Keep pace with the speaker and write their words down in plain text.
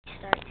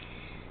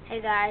Hey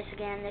guys,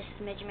 again, this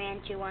is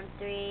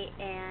Midgetman213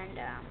 and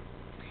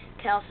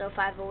KELSO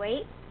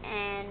 508,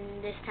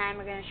 and this time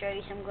we're going to show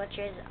you some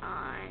glitches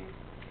on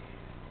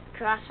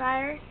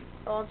Crossfire,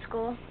 old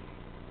school.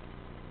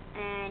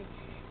 And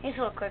here's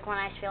a little quick one.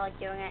 I just feel like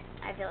doing it.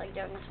 I feel like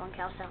doing this one,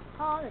 KELSO.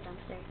 Oh, the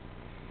dumpster.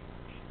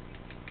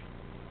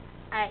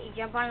 Alright, you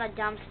jump on the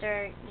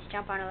dumpster, just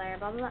jump on a layer,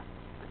 blah blah blah.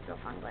 That's a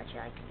little fun glitch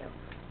I like to do.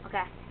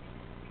 Okay.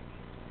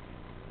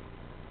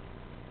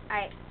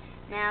 Alright,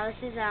 now this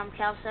is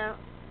KELSO,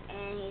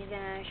 and he's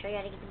gonna show you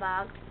how to get the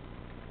bog.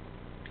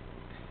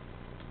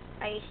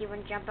 Alright, you see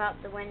when you jump out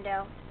the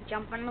window,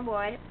 jump on the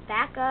wood,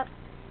 back up,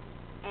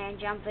 and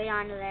jump it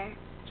onto there.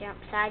 Jump,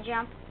 side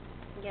jump,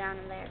 and get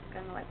onto there, go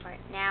on the white part.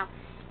 Now,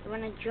 you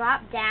wanna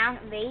drop down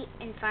right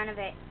in front of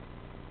it,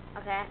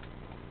 okay?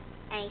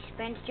 And he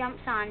spins,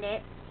 jumps on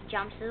it,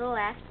 jumps to the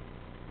left.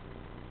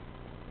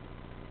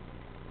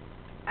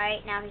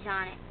 Alright, now he's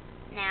on it.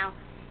 Now,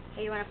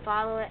 here you wanna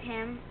follow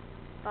him.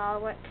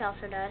 Follow what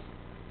KELSO does.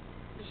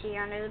 You see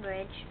you're under the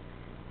bridge.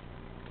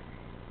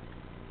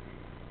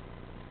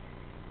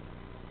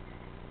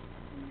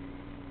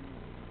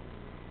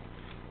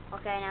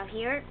 Okay, now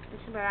here, this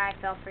is where I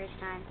fell first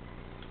time.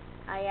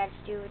 All you had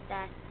to do with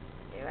that,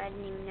 I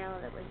didn't even know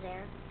that was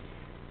there.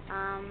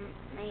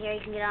 And here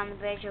you can get on the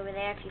bridge over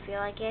there if you feel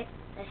like it.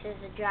 This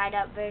is the dried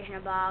up version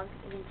of bog.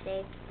 You can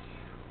see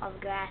all the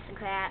grass and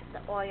crap,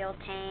 the oil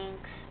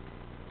tanks,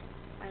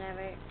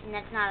 whatever. And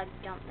that's not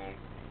a dump there.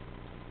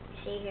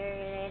 See, here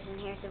it is, and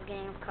here's the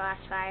beginning of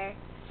Crossfire.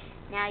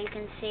 Now you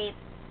can see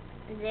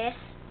this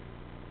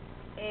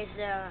is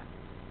the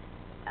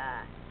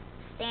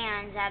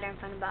stands that are in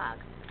front of bog.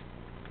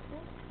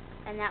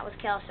 And that was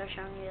KELSO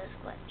showing you this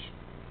glitch.